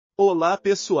Olá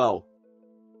pessoal!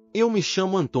 Eu me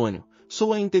chamo Antônio,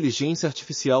 sou a inteligência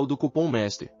artificial do Cupom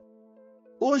Mestre.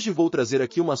 Hoje vou trazer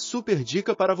aqui uma super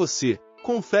dica para você,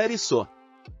 confere só!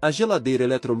 A geladeira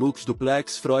Electrolux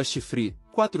Duplex Frost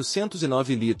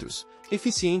 409 litros,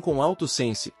 Efficient com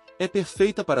AutoSense, é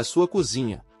perfeita para a sua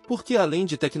cozinha, porque além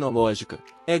de tecnológica,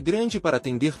 é grande para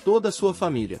atender toda a sua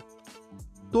família.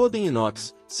 Toda em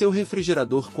inox, seu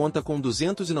refrigerador conta com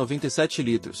 297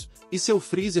 litros, e seu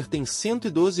freezer tem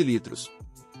 112 litros.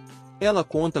 Ela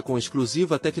conta com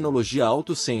exclusiva tecnologia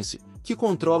AutoSense, que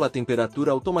controla a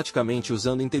temperatura automaticamente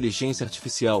usando inteligência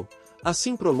artificial,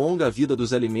 assim prolonga a vida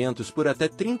dos alimentos por até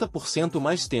 30%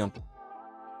 mais tempo.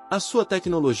 A sua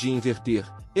tecnologia inverter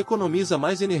economiza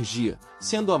mais energia,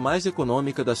 sendo a mais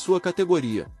econômica da sua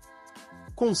categoria.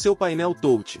 Com seu painel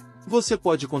touch, você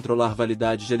pode controlar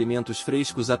validade de alimentos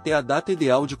frescos até a data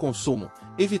ideal de consumo,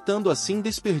 evitando assim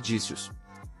desperdícios.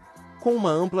 Com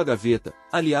uma ampla gaveta,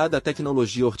 aliada à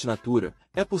tecnologia Hortinatura,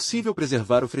 é possível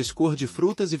preservar o frescor de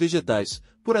frutas e vegetais,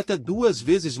 por até 2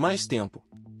 vezes mais tempo.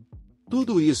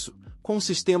 Tudo isso, com um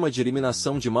sistema de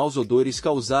eliminação de maus odores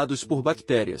causados por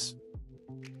bactérias.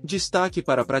 Destaque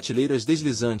para prateleiras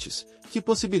deslizantes, que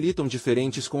possibilitam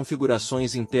diferentes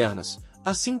configurações internas,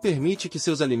 assim permite que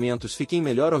seus alimentos fiquem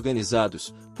melhor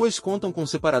organizados, pois contam com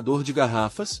separador de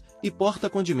garrafas e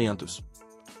porta-condimentos.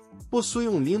 Possui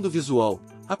um lindo visual,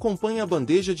 acompanha a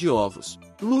bandeja de ovos,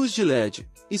 luz de LED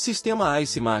e sistema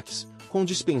Ice Max, com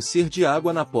dispenser de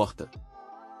água na porta.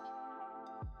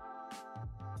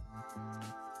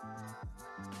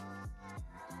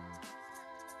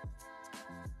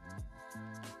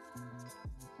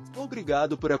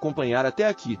 Obrigado por acompanhar até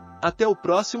aqui. Até o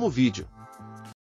próximo vídeo.